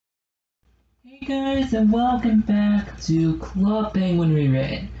Hey guys, and welcome back to Club Penguin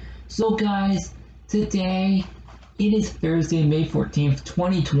Rewritten. So guys, today it is Thursday, May 14th,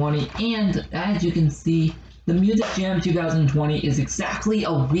 2020, and as you can see, the Music Jam 2020 is exactly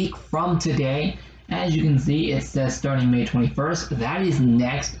a week from today. As you can see, it says starting May 21st. That is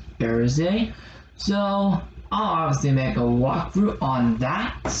next Thursday. So I'll obviously make a walkthrough on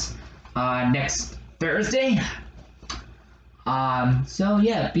that next Thursday. So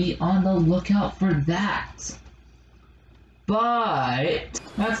yeah, be on the lookout for that. But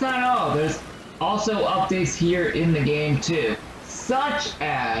that's not all. There's also updates here in the game too, such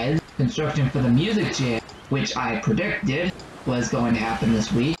as construction for the Music Jam, which I predicted was going to happen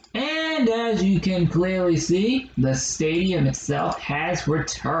this week. And as you can clearly see, the stadium itself has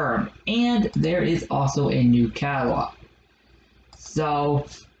returned, and there is also a new catalog. So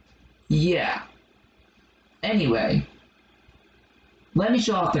yeah. Anyway, let me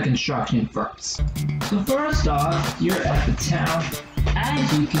show off the construction first. So first off, here at the town,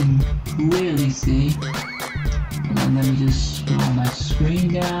 as you can clearly see, and then let me just scroll my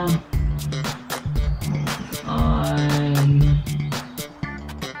screen down.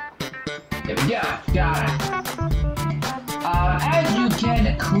 There we go, got it. As you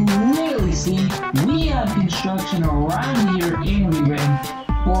can clearly see, we have construction around here in Rewritten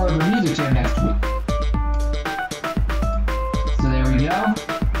for the Music Jam next week. So there we go.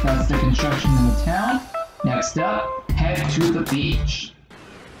 That's the construction in the town. Next up, head to the beach.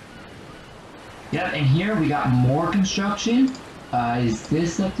 Yep, and here we got more construction. Is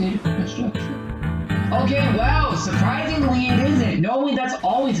this updated for construction? Okay, wow, surprisingly it isn't. Normally that's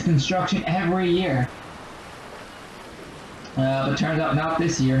always construction every year. But turns out not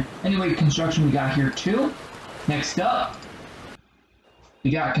this year. Anyway, construction we got here too. Next up,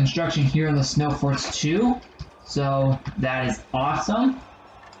 we got construction here in the snow forts too. So that is awesome.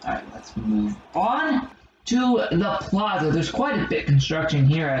 Alright, let's move on to the plaza. There's quite a bit of construction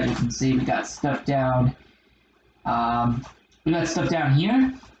here, as you can see. We got stuff down. We got stuff down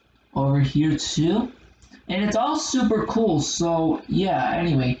here, over here too, and it's all super cool. So yeah.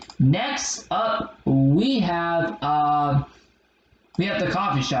 Anyway, next up we have the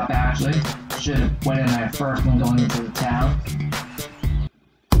coffee shop. Actually, should have went in there first when going into the town.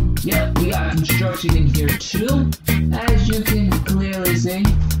 Yep, we got construction in here too, as you can clearly see.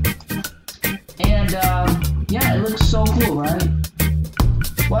 And, yeah, it looks so cool, right?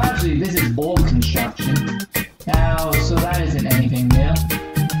 Well, actually, this is old construction. Now, so that isn't anything new.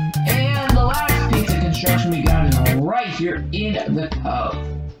 And the last piece of construction we got is right here in the cove.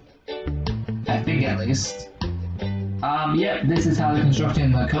 I think, at least. Yep, this is how the construction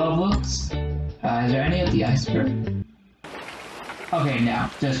in the cove looks. Is there any of the iceberg? Okay, now,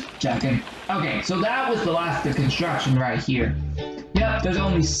 just checking. Okay, so that was the last of construction right here. Yep, there's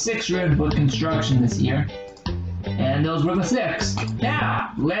only 6 rooms with construction this year. And those were the 6.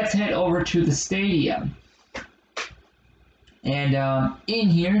 Now, let's head over to the stadium. And in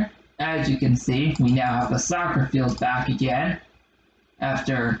here, as you can see, we now have the soccer fields back again.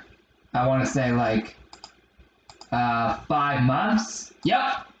 After, I want to say like, 5 months.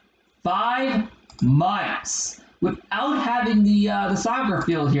 Yep, 5 months. Without having the soccer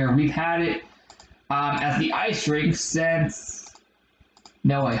field here. We've had it as the ice rink since...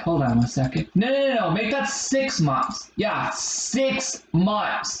 No, wait, hold on 1 second. No, make that 6 months. Yeah, 6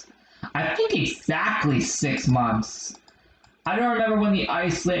 months. I think exactly 6 months. I don't remember when the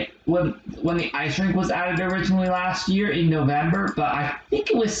ice rink was added originally last year in November, but I think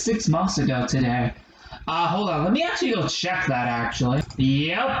it was 6 months ago today. Hold on, let me actually go check that actually.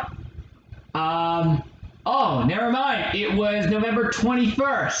 Yep. Oh, never mind. It was November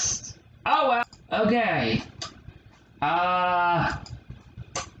 21st. Oh, well. Okay.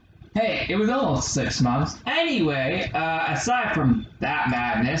 Hey, it was almost 6 months. Anyway, aside from that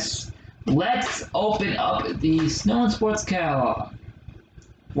madness, let's open up the Snow and Sports catalog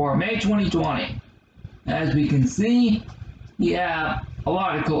for May 2020. As we can see, we have a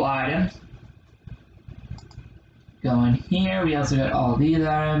lot of cool items. Going here, we also got all these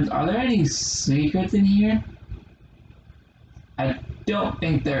items. Are there any secrets in here? I don't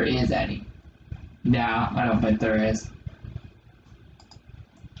think there is any. No, I don't think there is.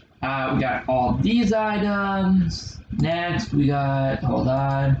 We got all these items. Next, we got, hold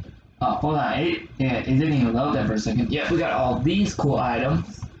on. Oh, hold on, it didn't even load that for a second. Yeah, we got all these cool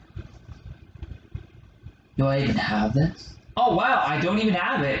items. Do I even have this? Oh, wow, I don't even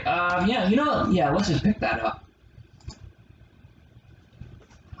have it. Yeah, you know what? Yeah, let's just pick that up.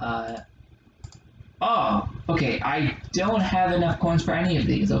 Oh, okay, I don't have enough coins for any of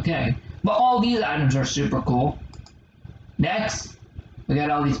these, okay. But all these items are super cool. Next, We got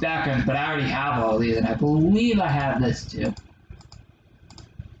all these backgrounds, but I already have all these, and I believe I have this too.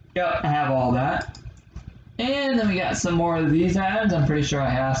 Yep, I have all that. And then we got some more of these ads. I'm pretty sure I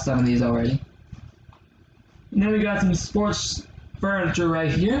have some of these already. And then we got some sports furniture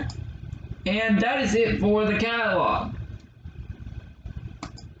right here. And that is it for the catalog.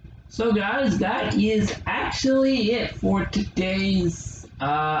 So guys, that is actually it for today's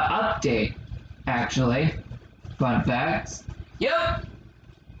update, actually. Fun facts. Yep!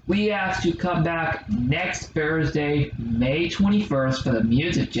 We have to come back next Thursday, May 21st for the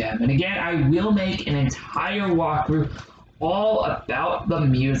Music Jam. And again, I will make an entire walkthrough all about the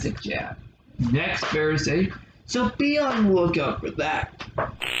Music Jam next Thursday. So be on the lookout for that.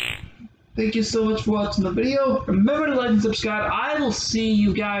 Thank you so much for watching the video. Remember to like and subscribe. I will see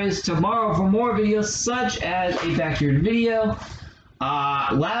you guys tomorrow for more videos such as a backyard video.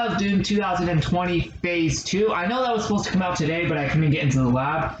 Lab of Doom 2020 Phase 2. I know that was supposed to come out today, but I couldn't get into the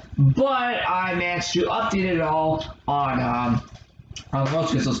lab. But I managed to update it all on World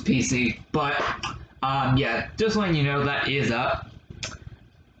Crystal's PC. But yeah, just letting you know that is up.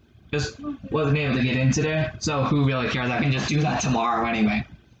 Just wasn't able to get in today, so who really cares? I can just do that tomorrow anyway.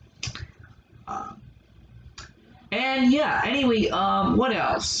 And yeah, anyway, what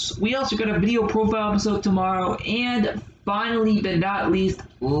else? We also got a video profile episode tomorrow, and finally but not least,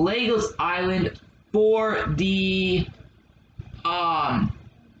 Lego's Island for the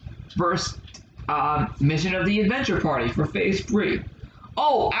first mission of the adventure party for Phase 3.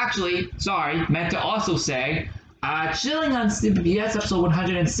 Oh, actually, sorry, meant to also say, chilling on CPS episode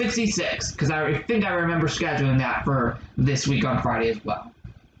 166, because I think I remember scheduling that for this week on Friday as well.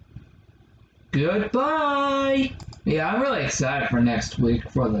 Goodbye! Yeah, I'm really excited for next week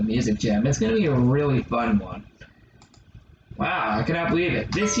for the Music Jam. It's going to be a really fun one. Wow, I cannot believe it.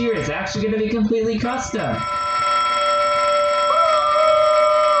 This year is actually going to be completely custom.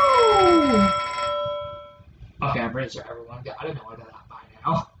 Woo! Okay, I'm pretty sure everyone got it. I know that by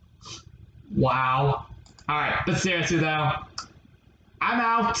now. Wow. Alright, but seriously though, I'm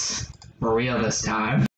out. For real this time.